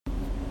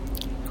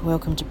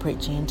Welcome to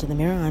Preaching into the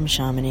Mirror. I'm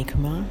Sharmini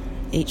Kumar.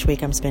 Each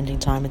week I'm spending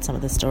time with some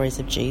of the stories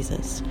of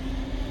Jesus,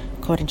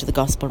 according to the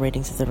Gospel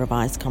readings of the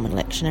Revised Common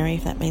Lectionary,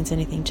 if that means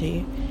anything to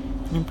you.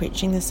 And I'm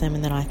preaching the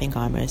sermon that I think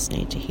I most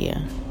need to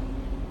hear.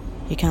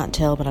 You can't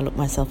tell, but I look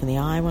myself in the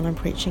eye when I'm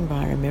preaching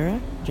via a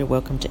mirror. You're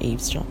welcome to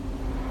eavesdrop.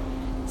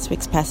 This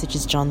week's passage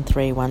is John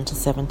 3,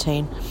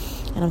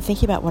 1-17, and I'm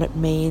thinking about what it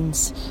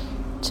means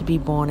to be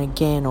born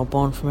again or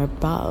born from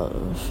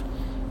above.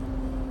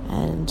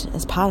 And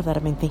as part of that,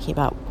 I've been thinking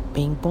about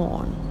being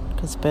born,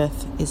 because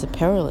birth is a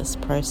perilous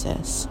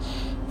process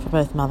for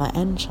both mother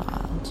and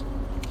child.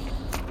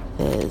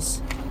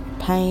 There's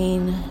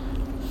pain,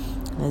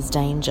 there's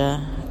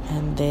danger,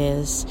 and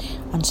there's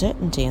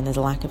uncertainty, and there's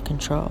a lack of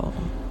control.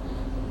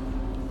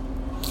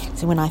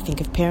 So when I think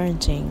of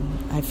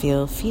parenting, I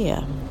feel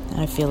fear,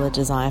 I feel a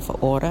desire for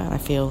order, and I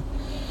feel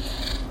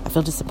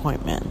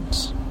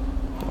disappointment.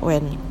 But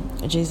when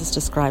Jesus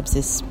describes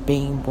this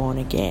being born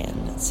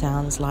again, it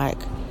sounds like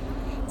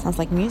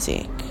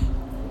music,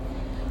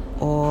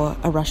 or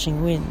a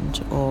rushing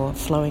wind, or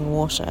flowing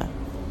water,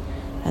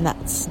 and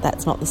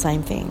that's not the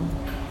same thing.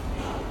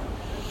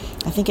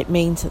 I think it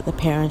means that the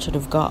parenthood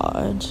of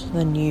God,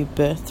 the new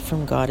birth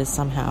from God, is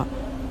somehow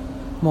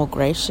more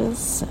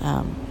gracious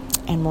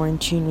and more in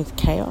tune with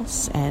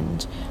chaos,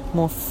 and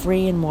more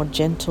free and more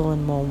gentle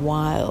and more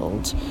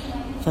wild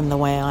than the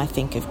way I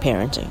think of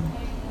parenting.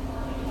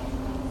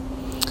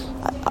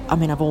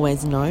 I've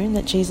always known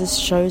that Jesus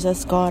shows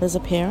us God as a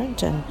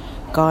parent, and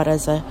God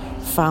as a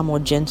far more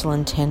gentle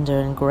and tender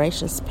and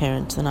gracious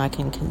parent than I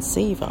can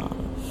conceive of.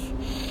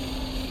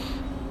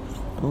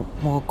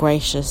 More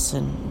gracious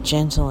and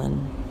gentle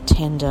and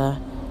tender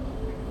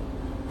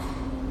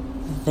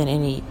than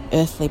any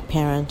earthly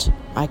parent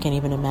I can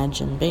even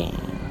imagine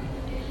being.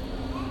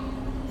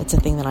 It's a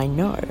thing that I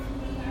know.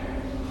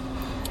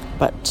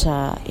 But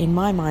in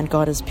my mind,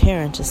 God as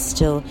parent is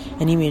still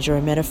an image or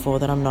a metaphor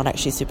that I'm not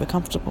actually super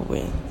comfortable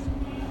with.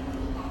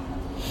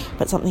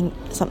 But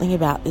something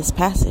about this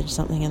passage,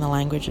 something in the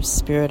language of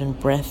spirit and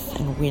breath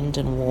and wind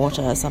and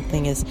water,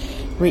 something is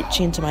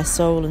reaching into my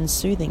soul and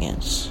soothing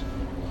it.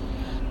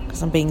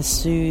 Because I'm being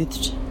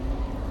soothed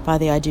by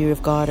the idea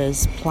of God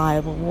as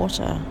pliable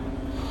water,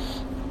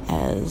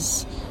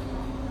 as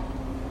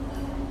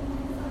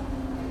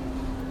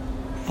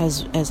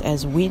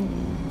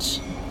wind,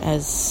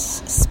 as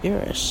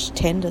spirit,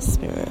 tender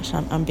spirit.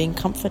 I'm being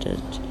comforted.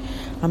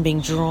 I'm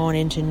being drawn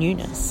into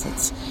newness.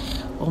 It's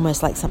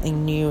almost like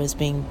something new is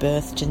being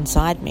birthed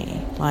inside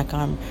me, like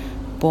I'm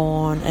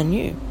born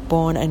anew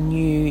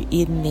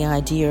in the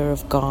idea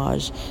of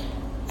God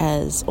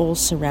as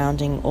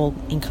all-surrounding,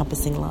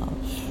 all-encompassing love.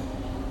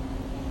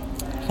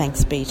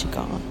 Thanks be to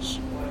God.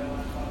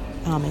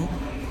 Amen.